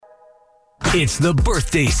It's the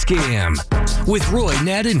birthday scam with Roy,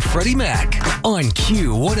 Nat, and Freddie Mac on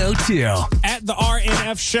Q102. At the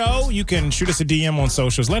RNF show, you can shoot us a DM on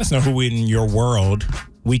socials. Let us know who in your world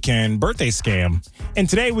we can birthday scam. And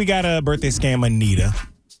today we got a birthday scam Anita.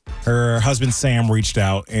 Her husband Sam reached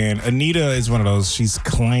out, and Anita is one of those, she's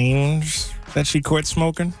claimed that she quit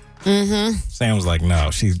smoking. Mm-hmm. Sam's like,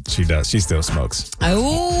 no, she does. She still smokes.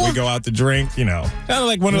 Oh. We go out to drink, kind of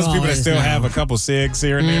like one of those people that still have a couple cigs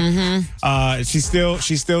here and there. Mm-hmm.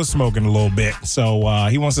 She's still smoking a little bit. So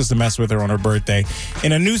he wants us to mess with her on her birthday.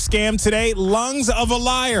 In a new scam today, Lungs of a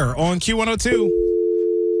Liar on Q102.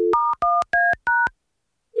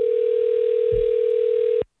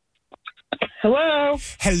 Hello.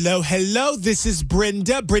 Hello. This is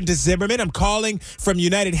Brenda Zimmerman. I'm calling from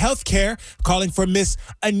United Healthcare. Calling for Miss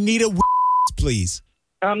Anita, please.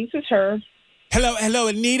 This is her. Hello,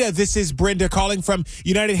 Anita. This is Brenda calling from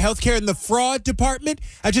United Healthcare in the fraud department.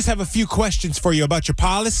 I just have a few questions for you about your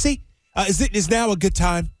policy. Is now a good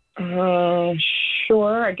time?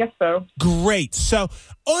 Sure. I guess so. Great. So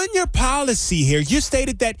on your policy here, you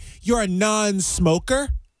stated that you're a non-smoker.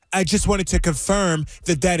 I just wanted to confirm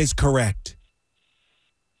that is correct.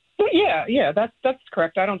 Yeah, that's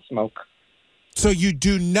correct. I don't smoke. So you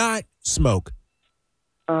do not smoke?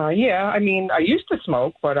 Yeah, I mean, I used to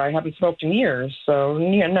smoke, but I haven't smoked in years, so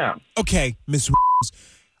yeah, no. Okay, Miss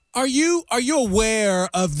Are you aware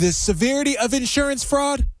of the severity of insurance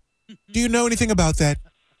fraud? Do you know anything about that?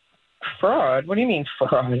 Fraud? What do you mean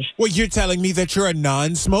fraud? Well, you're telling me that you're a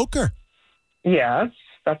non-smoker. Yes,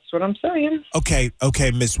 that's what I'm saying. Okay,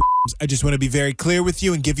 Miss I just want to be very clear with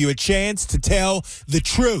you and give you a chance to tell the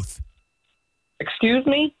truth. Excuse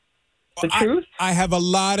me? The truth? I have a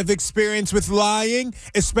lot of experience with lying,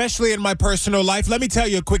 especially in my personal life. Let me tell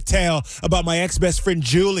you a quick tale about my ex-best friend,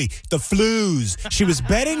 Julie, the Flues. She was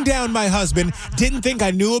bedding down my husband, didn't think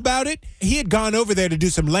I knew about it. He had gone over there to do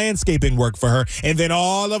some landscaping work for her, and then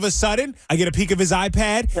all of a sudden, I get a peek of his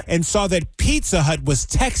iPad and saw that Pizza Hut was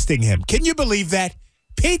texting him. Can you believe that?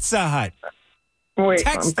 Pizza Hut. Wait,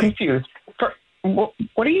 texting. I'm confused.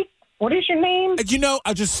 What is your name?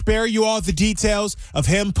 I'll just spare you all the details of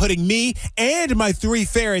him putting me and my 3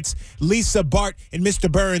 ferrets, Lisa, Bart, and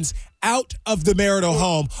Mr. Burns, out of the marital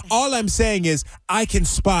home. All I'm saying is I can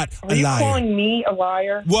spot a liar. Are you calling me a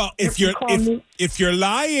liar? Well, if you're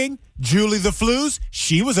lying, Julie the Flues,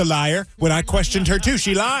 she was a liar. When I questioned her too,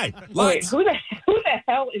 she lied. Wait, who the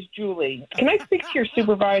hell is Julie? Can I speak to your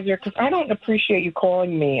supervisor? Because I don't appreciate you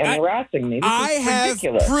calling me and harassing me. This is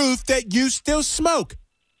ridiculous. Have proof that you still smoke.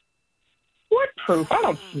 What proof? I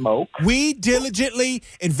don't smoke. We diligently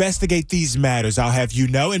investigate these matters, I'll have you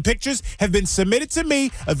know, and pictures have been submitted to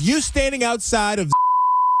me of you standing outside of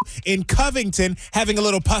in Covington having a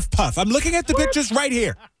little puff. I'm looking at the pictures right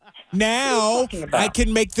here. Now, I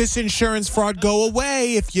can make this insurance fraud go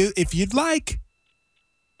away if you'd like.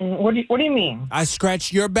 What do you mean? I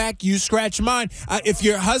scratch your back, you scratch mine. If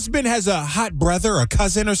your husband has a hot brother or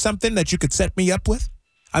cousin or something that you could set me up with,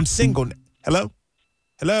 I'm single. Hello?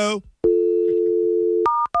 Hello?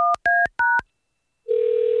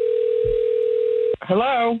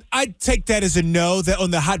 I'd take that as a no that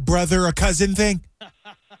on the hot brother or cousin thing.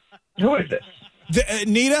 Who is this?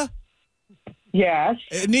 Anita? Yes.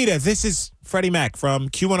 Anita, this is Freddie Mac from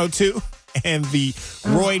Q102 and the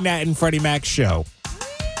Roy, Nat, and Freddie Mac show.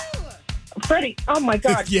 Freddie, oh my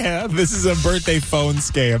God. Yeah, this is a birthday phone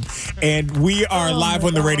scam. And we are live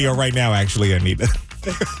on the radio right now, actually, Anita.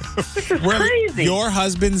 This is crazy. Your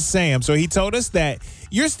husband, Sam, so he told us that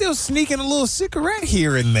you're still sneaking a little cigarette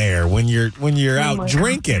here and there when you're out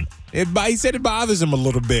drinking. He said it bothers him a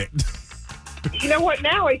little bit. You know what?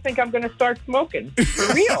 Now I think I'm going to start smoking.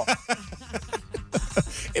 For real.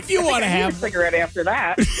 If you want to have a cigarette after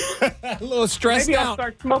that. A little stressed Maybe out. I'll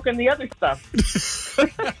start smoking the other stuff.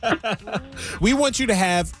 We want you to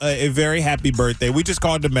have a very happy birthday. We just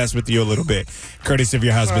called to mess with you a little bit, courtesy of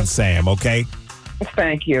your husband, Sam, okay?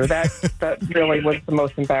 Thank you. That really was the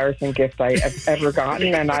most embarrassing gift I have ever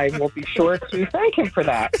gotten, and I will be sure to thank him for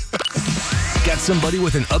that. Got somebody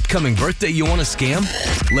with an upcoming birthday you want to scam?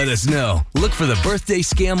 Let us know. Look for the birthday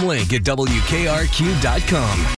scam link at WKRQ.com.